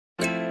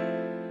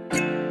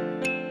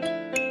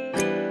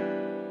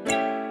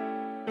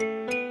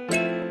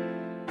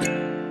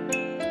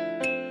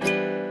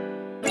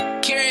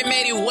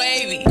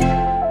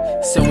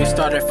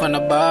Started from the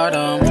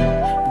bottom,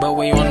 but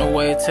we on the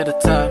way to the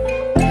top,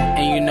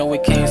 and you know we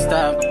can't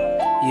stop.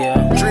 Yeah,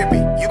 Drippy,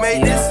 you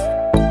made this?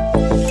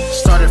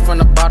 Started from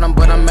the bottom,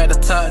 but I'm at the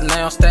top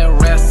now. Stack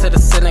rats to the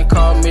ceiling,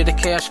 call me the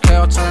cash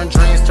cow. Turn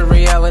dreams to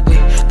reality.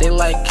 They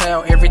like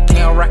cow, everything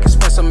I rock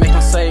expensive, make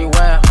them say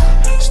wow.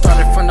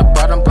 Started from the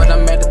bottom, but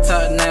I'm at the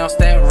top now.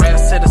 Stack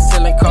rats to the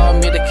ceiling, call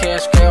me the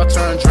cash cow.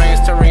 Turn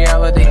dreams to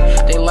reality.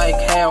 They like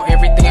how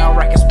everything I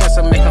rock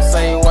expensive, make them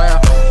say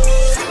wow.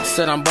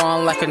 Said I'm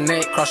born like a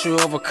net, cross you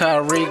over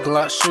Kyrie,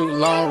 Glock shoot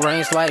long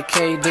range like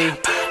KD.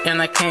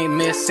 And I can't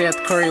miss Seth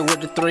Curry with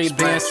the 3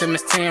 bands.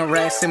 Simmons 10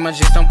 racks, in my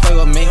jeans, don't play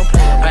with me.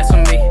 Ice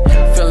on me,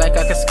 feel like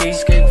I can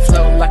ski,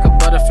 float like a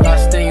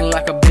butterfly, sting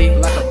like a bee.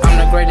 I'm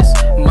the greatest,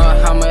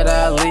 Muhammad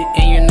Ali,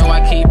 and you know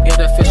I keep it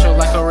official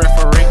like a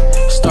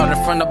referee.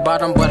 Started from the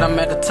bottom, but I'm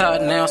at the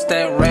top now.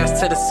 Stack rats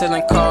to the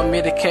ceiling, call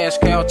me the cash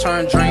cow.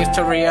 Turn dreams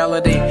to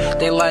reality.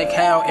 They like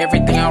how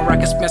everything I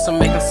rock expensive,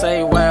 make them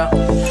say wow.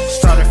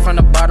 Started from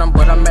the bottom,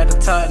 but I'm at the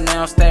top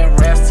now. Stack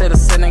rats to the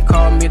ceiling,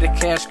 call me the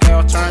cash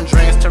cow. Turn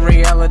dreams to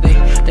reality.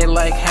 They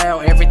like how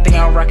everything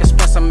I rock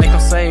expensive, make them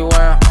say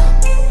wow.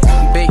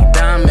 Big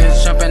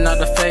diamonds jumping out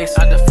the face.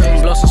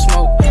 Blow some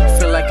smoke,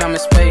 feel like I'm in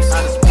space.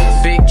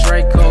 Big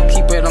Draco,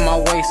 keep it on my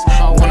waist.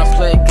 Wanna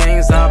play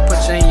games, I'll put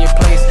you in your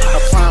place.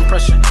 Applying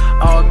pressure,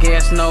 all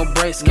gas, no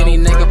brakes. Skinny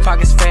nigga,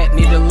 pockets fat,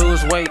 need to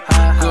lose weight.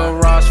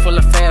 Garage full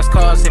of fast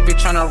cars if you're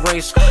tryna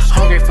race.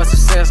 Hungry for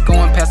success,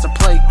 going past the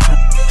plate.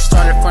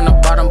 Started from the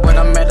bottom, but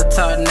I'm at the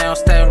top now.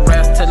 Stack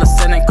rats to the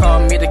ceiling, call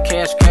me the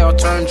cash cow.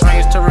 Turn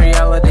dreams to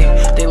reality.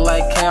 They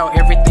like how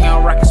everything I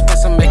rock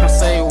expensive, make them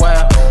say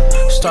wow.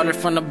 Started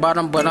from the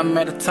bottom, but I'm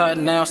at the top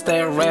now.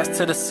 Stack rats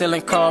to the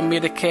ceiling, call me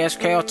the cash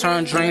cow.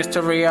 Turn dreams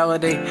to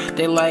reality.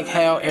 They like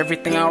how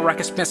everything I rock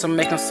expensive,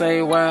 make them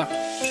say wow.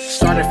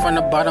 Started from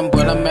the bottom,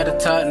 but I'm at the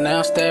top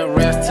now. Stack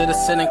rats to the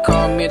ceiling,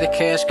 call me the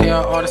cash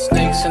cow. All the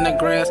snakes in the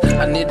grass,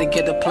 I need to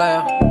get the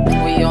plow.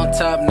 We on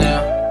top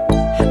now,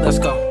 let's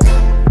go.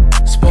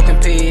 Spoken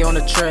P on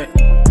the track,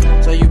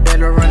 so you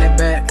better run it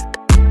back.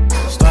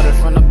 Started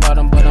from the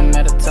bottom, but I'm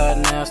at the top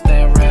now.